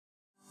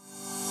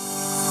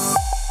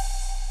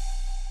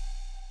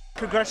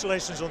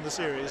Congratulations on the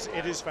series,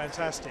 it is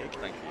fantastic.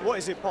 Thank you. What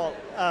is it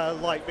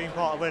like being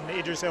part of an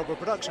Idris Elba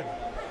production?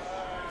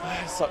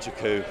 It's such a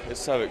coup, it's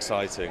so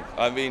exciting.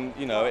 I mean,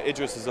 you know,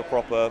 Idris is a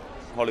proper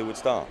Hollywood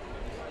star.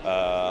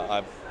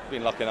 I've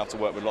been lucky enough to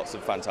work with lots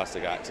of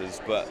fantastic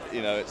actors, but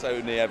you know, it's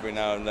only every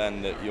now and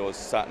then that you're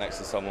sat next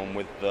to someone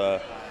with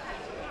the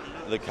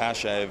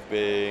cachet of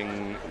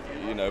being,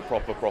 you know,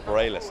 proper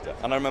A-lister.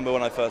 And I remember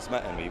when I first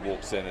met him, he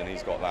walks in and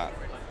he's got that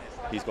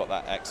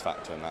X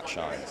factor and that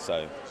shine.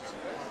 So,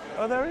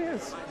 oh, there he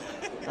is.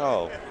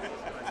 Oh,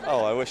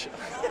 I wish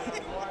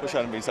I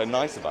hadn't been so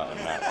nice about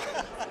him now.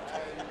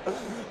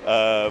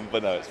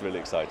 But no, it's really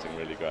exciting,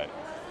 really great.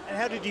 And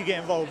how did you get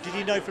involved? Did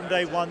you know from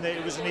day one that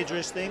it was an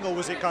Idris thing, or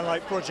was it kind of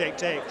like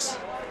Project X?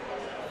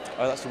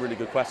 Oh, that's a really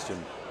good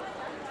question.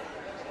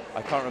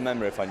 I can't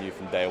remember if I knew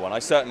from day one. I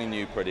certainly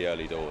knew pretty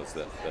early doors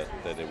that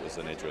it was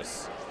an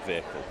Idris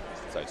vehicle,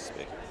 so to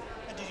speak.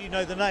 And did you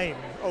know the name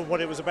or what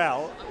it was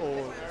about,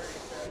 or?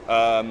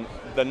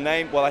 The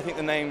name, well, I think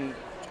the name,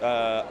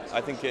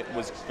 I think it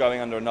was going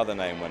under another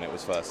name when it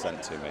was first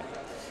sent to me.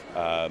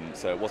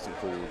 So it wasn't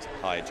called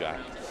Hijack,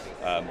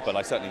 but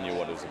I certainly knew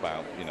what it was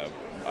about. You know,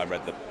 I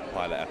read the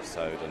pilot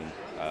episode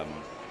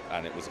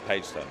and it was a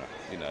page turner.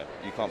 You know,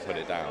 you can't put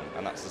it down,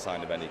 and that's the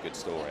sign of any good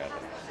story, I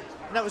think.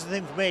 And that was the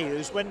thing for me,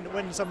 is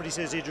when somebody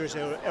says Idris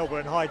Elba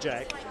and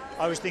Hijack,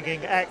 I was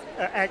thinking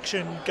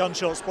action,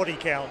 gunshots, body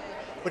count,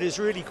 but it's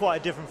really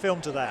quite a different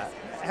film to that.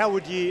 How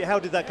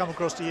did that come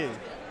across to you?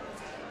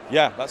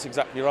 Yeah, that's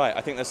exactly right.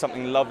 I think there's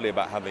something lovely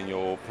about having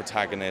your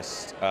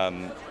protagonist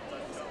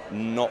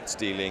not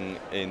dealing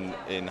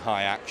in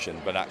high action,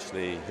 but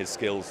actually his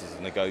skills as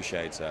a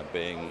negotiator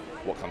being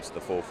what comes to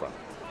the forefront.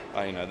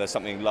 You know, there's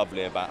something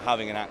lovely about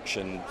having an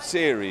action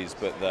series,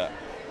 but that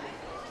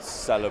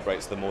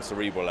celebrates the more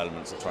cerebral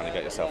elements of trying to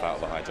get yourself out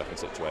of a hijacking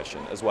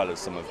situation, as well as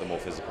some of the more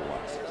physical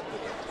ones.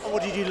 And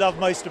what did you love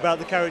most about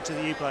the character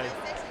that you play?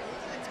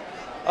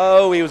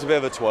 Oh, he was a bit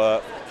of a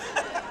twerp,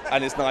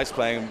 and it's nice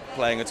playing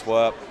a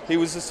twerp. He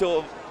was a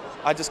sort of,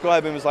 I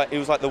describe him as like, he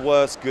was like the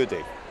worst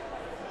goodie.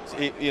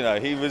 You know,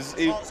 yeah.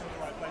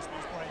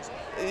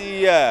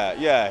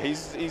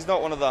 He's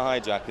not one of the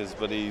hijackers,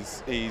 but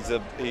he's a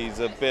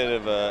bit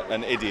of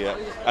an idiot,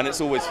 and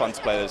it's always fun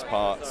to play those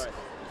parts.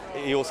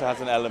 He also has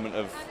an element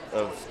of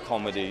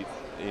comedy,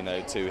 you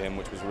know, to him,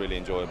 which was really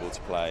enjoyable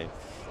to play.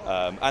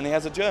 And he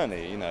has a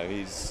journey, you know.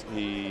 He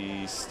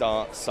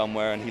starts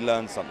somewhere and he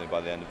learns something by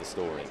the end of the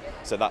story.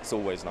 So that's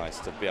always nice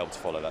to be able to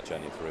follow that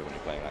journey through when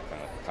you're playing that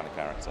kind of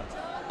character.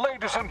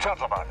 Ladies and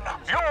gentlemen,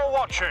 you're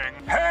watching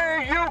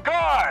Hey You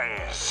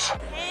Guys!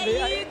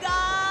 Hey you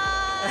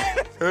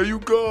guys! Hey you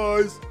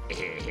guys!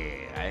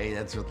 Hey,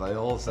 that's what they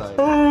all say.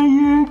 Hey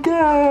you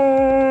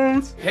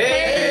guys!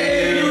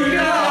 Hey you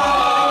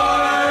guys!